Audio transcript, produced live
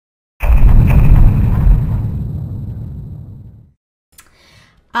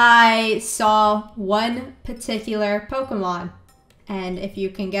I saw one particular Pokemon. And if you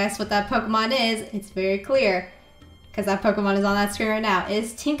can guess what that Pokemon is, it's very clear. Because that Pokemon is on that screen right now.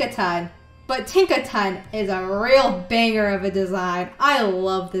 It's Tinkatink. But Tinkatink is a real banger of a design. I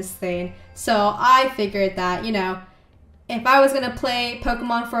love this thing. So I figured that, you know, if I was going to play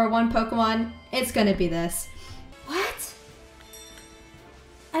Pokemon for one Pokemon, it's going to be this. What?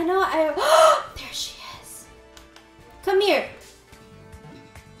 I know there she is. Come here.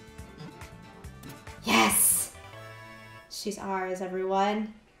 Yes. She's ours,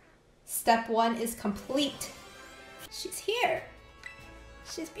 everyone. Step 1 is complete. She's here.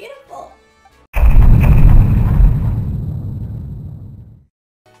 She's beautiful.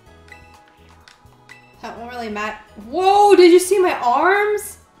 That won't really matter. Whoa, did you see my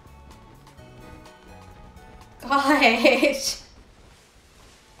arms? Gosh.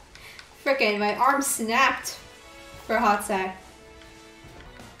 Frickin', my arm snapped for a hot sec.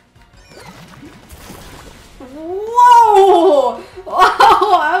 Whoa!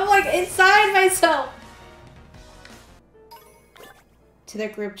 Whoa! I'm like inside myself. To their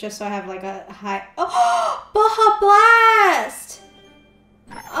group just so I have like a high. Oh! Baja Blast!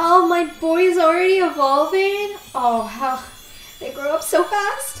 Oh, my boy is already evolving? Oh, how they grow up so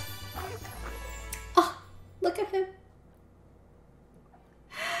fast. Oh, look at him.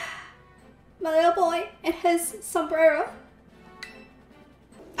 My little boy and his sombrero.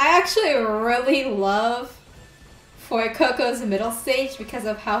 I actually really love for Coco's middle stage because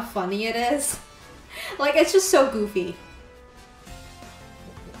of how funny it is. Like, it's just so goofy.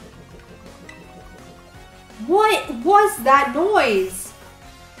 What was that noise?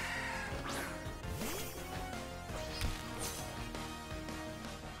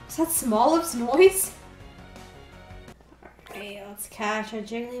 Is that Smoliv's noise? Alright, let's catch a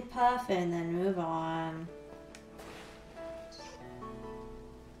Jigglypuff and then move on.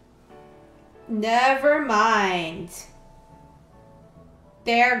 Never mind.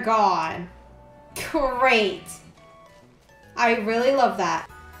 They're gone. Great. I really love that.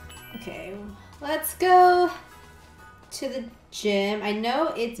 Okay, let's go to the gym. I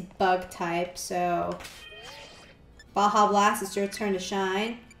know it's bug type, so Baja Blast, it's your turn to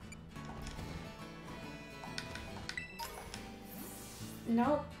shine.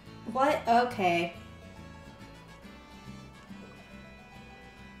 Nope. What? Okay.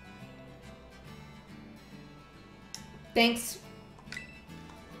 Thanks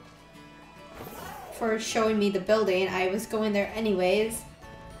for showing me the building. I was going there anyways.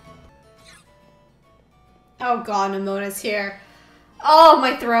 Oh god, Nemona's here. Oh,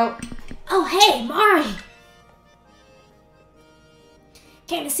 my throat. Oh, hey, Mari!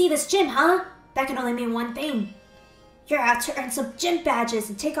 Came to see this gym, huh? That can only mean one thing. You're out to earn some gym badges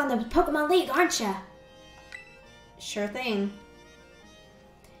and take on the Pokemon League, aren't ya? Sure thing.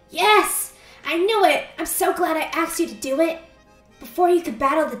 Yes! I knew it! I'm so glad I asked you to do it. Before you could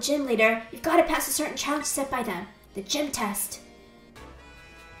battle the gym leader, you've got to pass a certain challenge set by them. The gym test.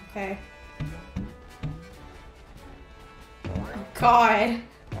 Okay. Oh god.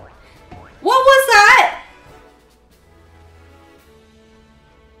 What was that?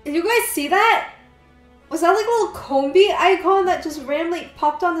 Did you guys see that? Was that like a little Combi icon that just randomly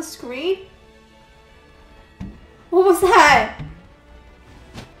popped on the screen? What was that?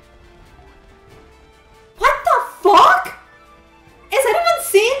 What the fuck? Is anyone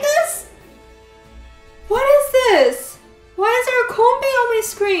seeing this? What is this? Why is there a Combi on my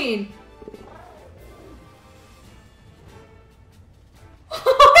screen? What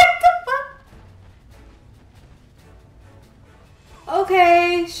the fuck?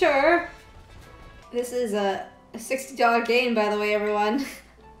 Okay, sure. This is a $60 game, by the way, everyone.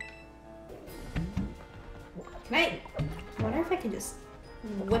 I wonder if I can just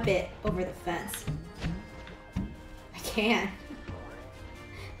whip it over the fence. I can.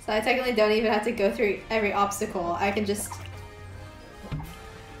 So I technically don't even have to go through every obstacle. I can just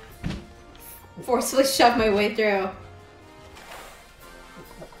forcefully shove my way through.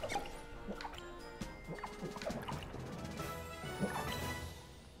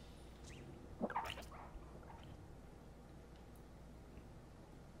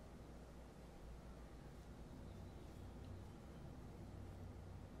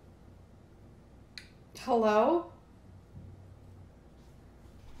 Hello?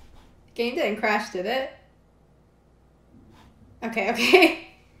 The game didn't crash, did it? Okay, okay.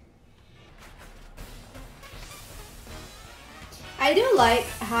 I do like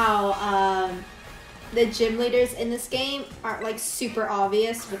how the gym leaders in this game aren't like super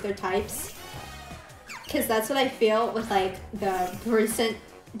obvious with their types. Because that's what I feel with like the recent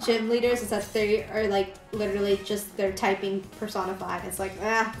gym leaders is that they are like literally just their typing personified. It's like,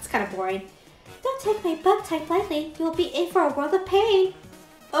 it's kind of boring. Don't take my bug type lightly. You will be in for a world of pain.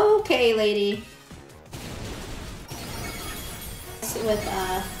 Okay, lady. With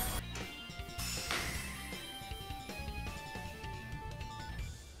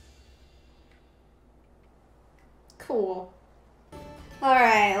cool.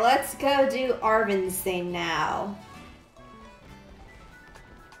 Alright, let's go do Arvin's thing now.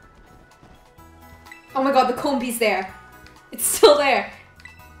 Oh my god, the Combee's there. It's still there.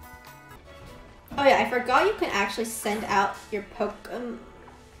 Oh yeah, I forgot you can actually send out your Pokemon.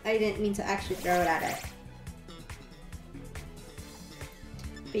 I didn't mean to actually throw it at it.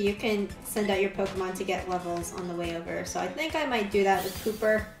 But you can send out your Pokemon to get levels on the way over. So I think I might do that with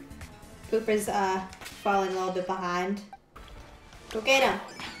Pooper. Pooper's falling a little bit behind. Go get him!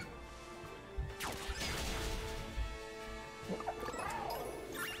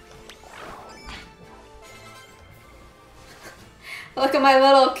 Look at my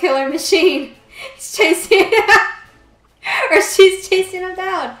little killer machine! He's chasing him down! Or she's chasing him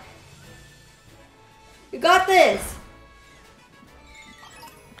down! You got this!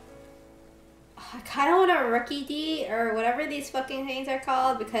 I kinda want a Rookideez or whatever these fucking things are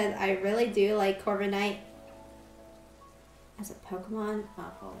called because I really do like Corviknight as a Pokemon.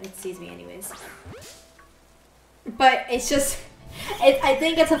 Oh, well, it sees me anyways. But it's just, I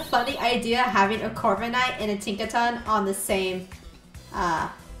think it's a funny idea having a Corviknight and a Tinkatink on the same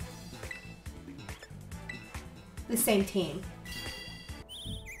team.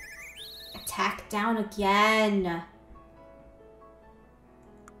 Attack down again.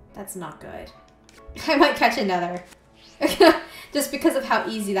 That's not good. I might catch another. Just because of how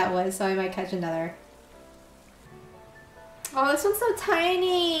easy that was, so I might catch another. Oh, this one's so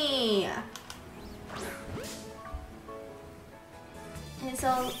tiny! And it's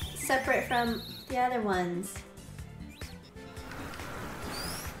all separate from the other ones.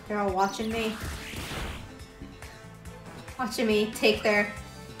 They're all watching me. Watching me take their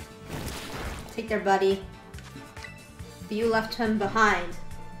buddy. But you left him behind.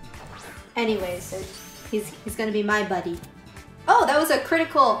 Anyways, so he's gonna be my buddy. Oh, that was a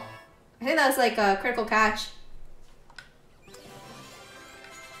critical. I think that was like a critical catch.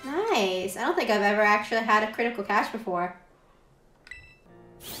 Nice. I don't think I've ever actually had a critical catch before.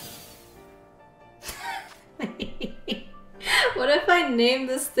 What if I name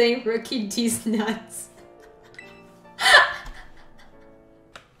this thing Rookideez Nuts?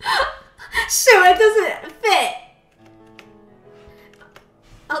 Shoot, it doesn't fit.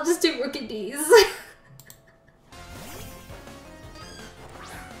 I'll just do Rookideez.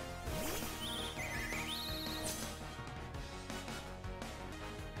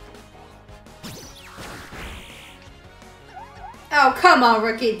 Oh, come on,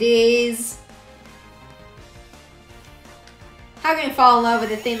 Rookideez. How can you fall in love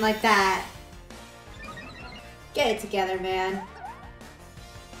with a thing like that? Get it together, man.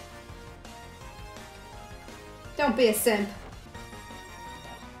 Don't be a simp.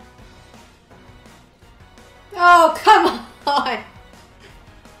 Oh, come on!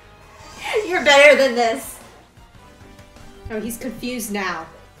 You're better than this. Oh, he's confused now.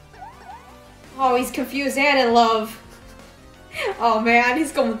 Oh, he's confused and in love. Oh man,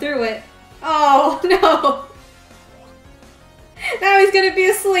 he's going through it. Oh no! Now he's gonna be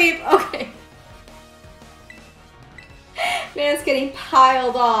asleep. Okay. Man's getting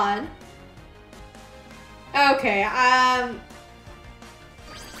piled on. Okay, okay.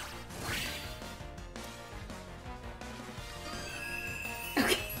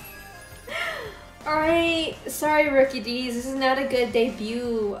 Alright, sorry Rookideez, this is not a good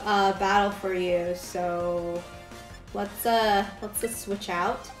debut battle for you, so let's just switch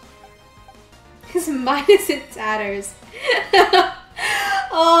out. His mind is in tatters.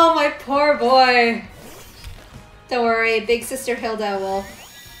 Oh, my poor boy. Don't worry, Big Sister Hilda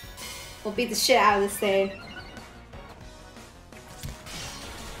will beat the shit out of this thing.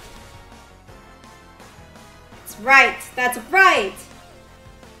 That's right, that's right!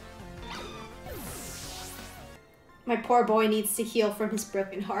 My poor boy needs to heal from his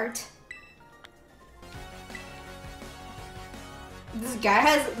broken heart. This guy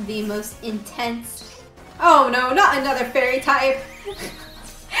has the most intense... Oh no, not another fairy type!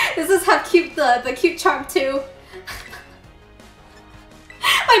 This is how cute the cute charm too.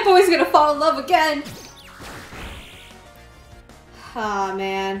 My boy's gonna fall in love again! Aw,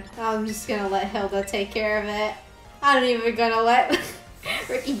 man. I'm just gonna let Hilda take care of it. I'm not even gonna let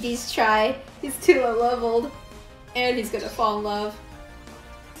Rookideez try. He's too low leveled. And he's gonna fall in love.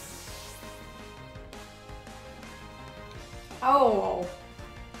 Oh.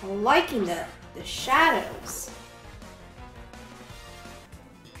 I'm liking the shadows.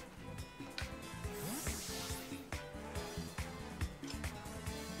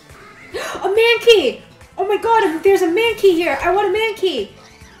 A Mankey! Oh my god, there's a Mankey here! I want a Mankey!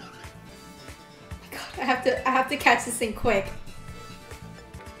 Oh my god, I have to catch this thing quick.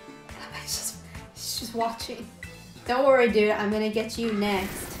 It's just watching. Don't worry, dude. I'm gonna get you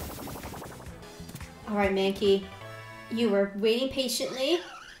next. Alright, Mankey. You were waiting patiently.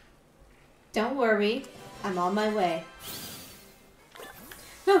 Don't worry. I'm on my way.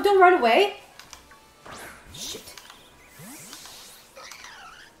 No, don't run away. Shit.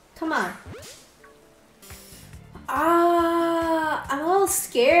 Come on. I'm a little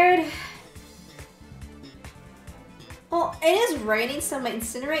scared. Well, it is raining, so I might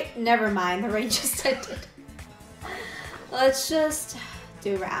incinerate. Never mind, the rain just ended. Let's just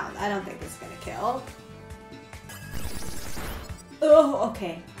do a round. I don't think this is gonna kill. Oh,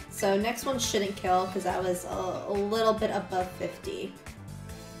 okay. So next one shouldn't kill because I was a little bit above 50.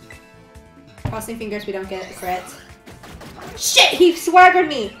 Crossing fingers we don't get a crit. Shit, he swaggered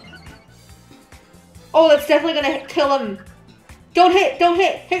me! Oh, that's definitely gonna kill him. Don't hit, don't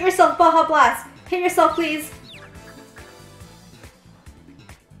hit. Hit yourself, Baja Blast. Hit yourself, please.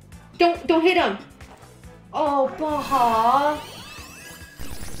 Don't hit him. Oh, Baja.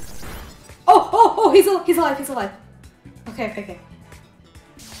 Oh, he's alive, he's alive. Okay.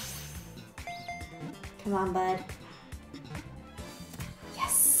 Come on, bud.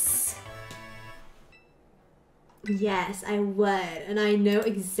 Yes. Yes, I would. And I know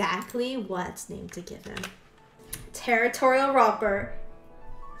exactly what name to give him. Territorial Romper.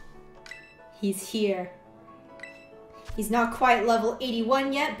 He's here. He's not quite level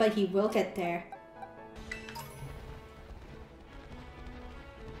 81 yet, but he will get there.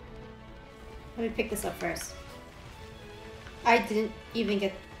 Let me pick this up first. I didn't even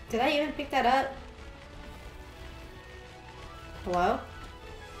get... Did I even pick that up? Hello?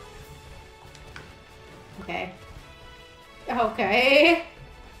 Okay. Okay.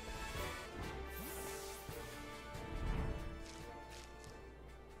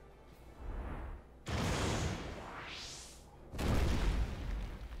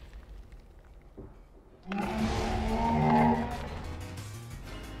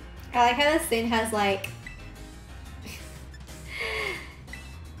 I like how this thing has like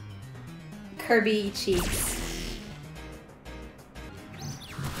Kirby cheeks.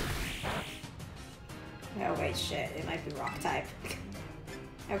 Oh wait, shit, it might be rock type.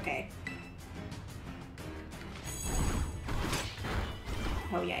 Okay.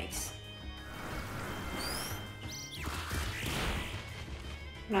 Oh yikes.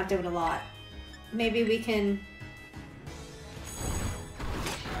 I'm not doing a lot. Maybe we can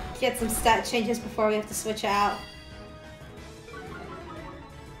get some stat changes before we have to switch out.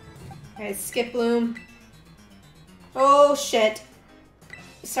 Alright, skip bloom. Oh shit.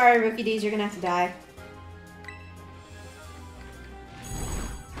 Sorry, Rookideez, you're gonna have to die.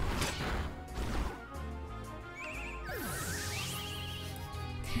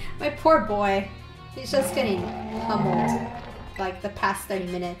 My poor boy. He's just getting pummeled like the past 30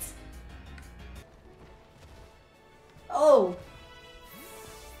 minutes. Oh!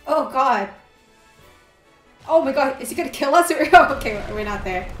 Oh god. Oh my god, is he gonna kill us? Oh, okay, we're not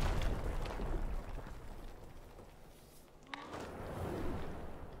there.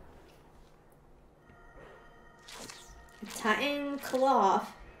 The Titan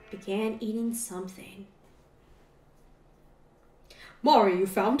Cloth began eating something. Mari, you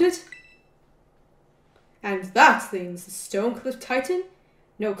found it? And that thing's a Stonecliff Titan?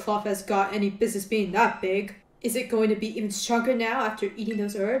 No Cloth has got any business being that big. Is it going to be even stronger now after eating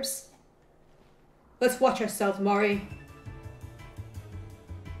those herbs? Let's watch ourselves, Mari.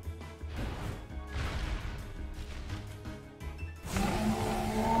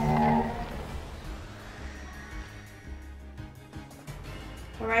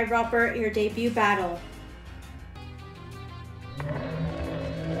 Alright, Robert, your debut battle.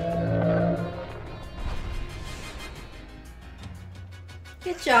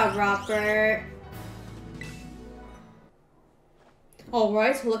 Good job, Robert.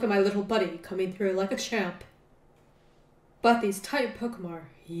 Alright, look at my little buddy coming through like a champ. But these Titan Pokemon,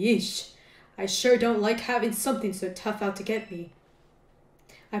 yeesh. I sure don't like having something so tough out to get me.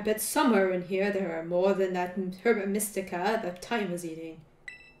 I bet somewhere in here there are more than that Herba Mystica that Titan was eating.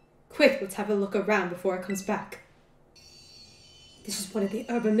 Quick, let's have a look around before it comes back. This is one of the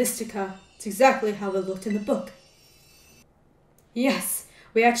Herba Mystica. It's exactly how it looked in the book. Yes,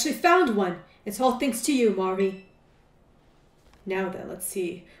 we actually found one. It's all thanks to you, Mari. Now then, let's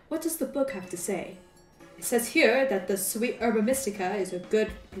see. What does the book have to say? It says here that the sweet herba mystica is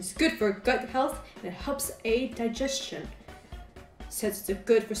good for gut health and it helps aid digestion. It says it's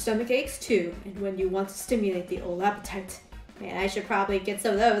good for stomach aches too, and when you want to stimulate the old appetite. Man, I should probably get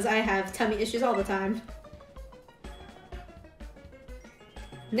some of those. I have tummy issues all the time.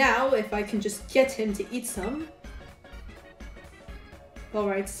 Now, if I can just get him to eat some.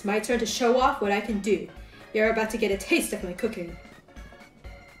 Alright, it's my turn to show off what I can do. You're about to get a taste of my cooking.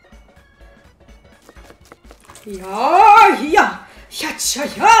 Ya ya ya cha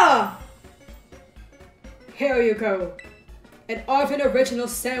ya. Here you go. An Arvin original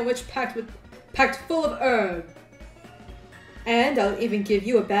sandwich packed full of herb. And I'll even give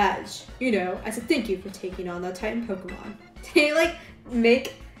you a badge. You know, as a thank you for taking on the Titan Pokemon. Did he like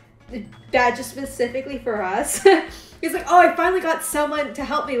make the badges specifically for us? He's like, oh, I finally got someone to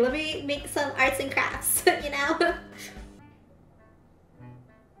help me. Let me make some arts and crafts, you know?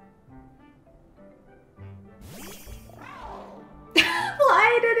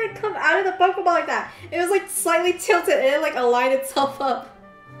 Why did it come out of the Pokeball like that? It was like slightly tilted and it like aligned itself up.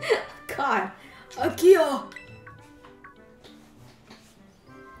 God. Akio!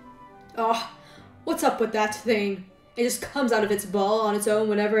 Oh, what's up with that thing? It just comes out of its ball on its own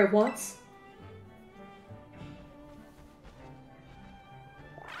whenever it wants.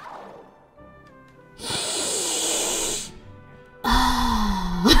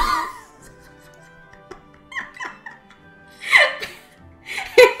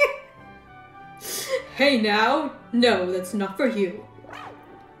 Hey now! No, that's not for you.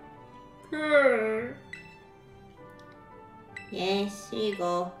 Yes, here you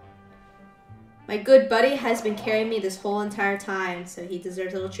go. My good buddy has been carrying me this whole entire time, so he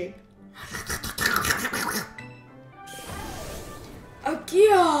deserves a little treat.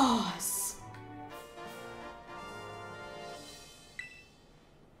 Agios!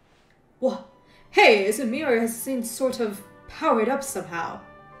 What? Hey, Izumir has seemed sort of powered up somehow.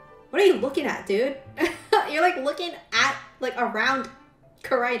 What are you looking at, dude? You're like looking at, like around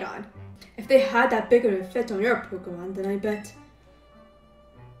Koraidon. If they had that big of an effect on your Pokemon, then I bet...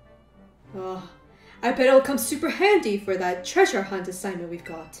 Oh, I bet it'll come super handy for that treasure hunt assignment we've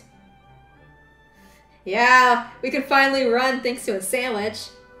got. Yeah, we can finally run thanks to a sandwich.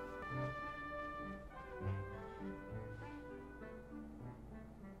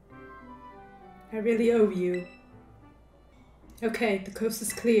 I really owe you. Okay, the coast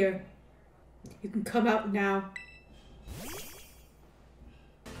is clear. You can come out now.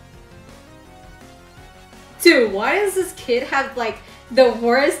 Dude, why does this kid have like the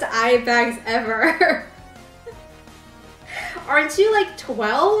worst eye bags ever? Aren't you like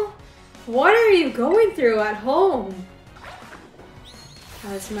 12? What are you going through at home? Oh,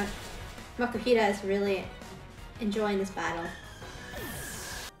 this Makuhita is really enjoying this battle.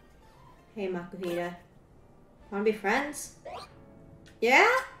 Hey Makuhita. Wanna be friends? Yeah?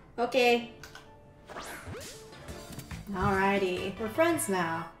 Okay. Alrighty, we're friends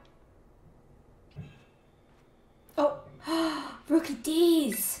now. Oh,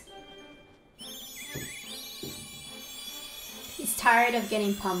 Rookideez! He's tired of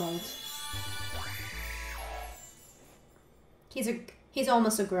getting pummeled. He's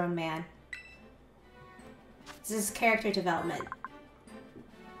almost a grown man. This is character development.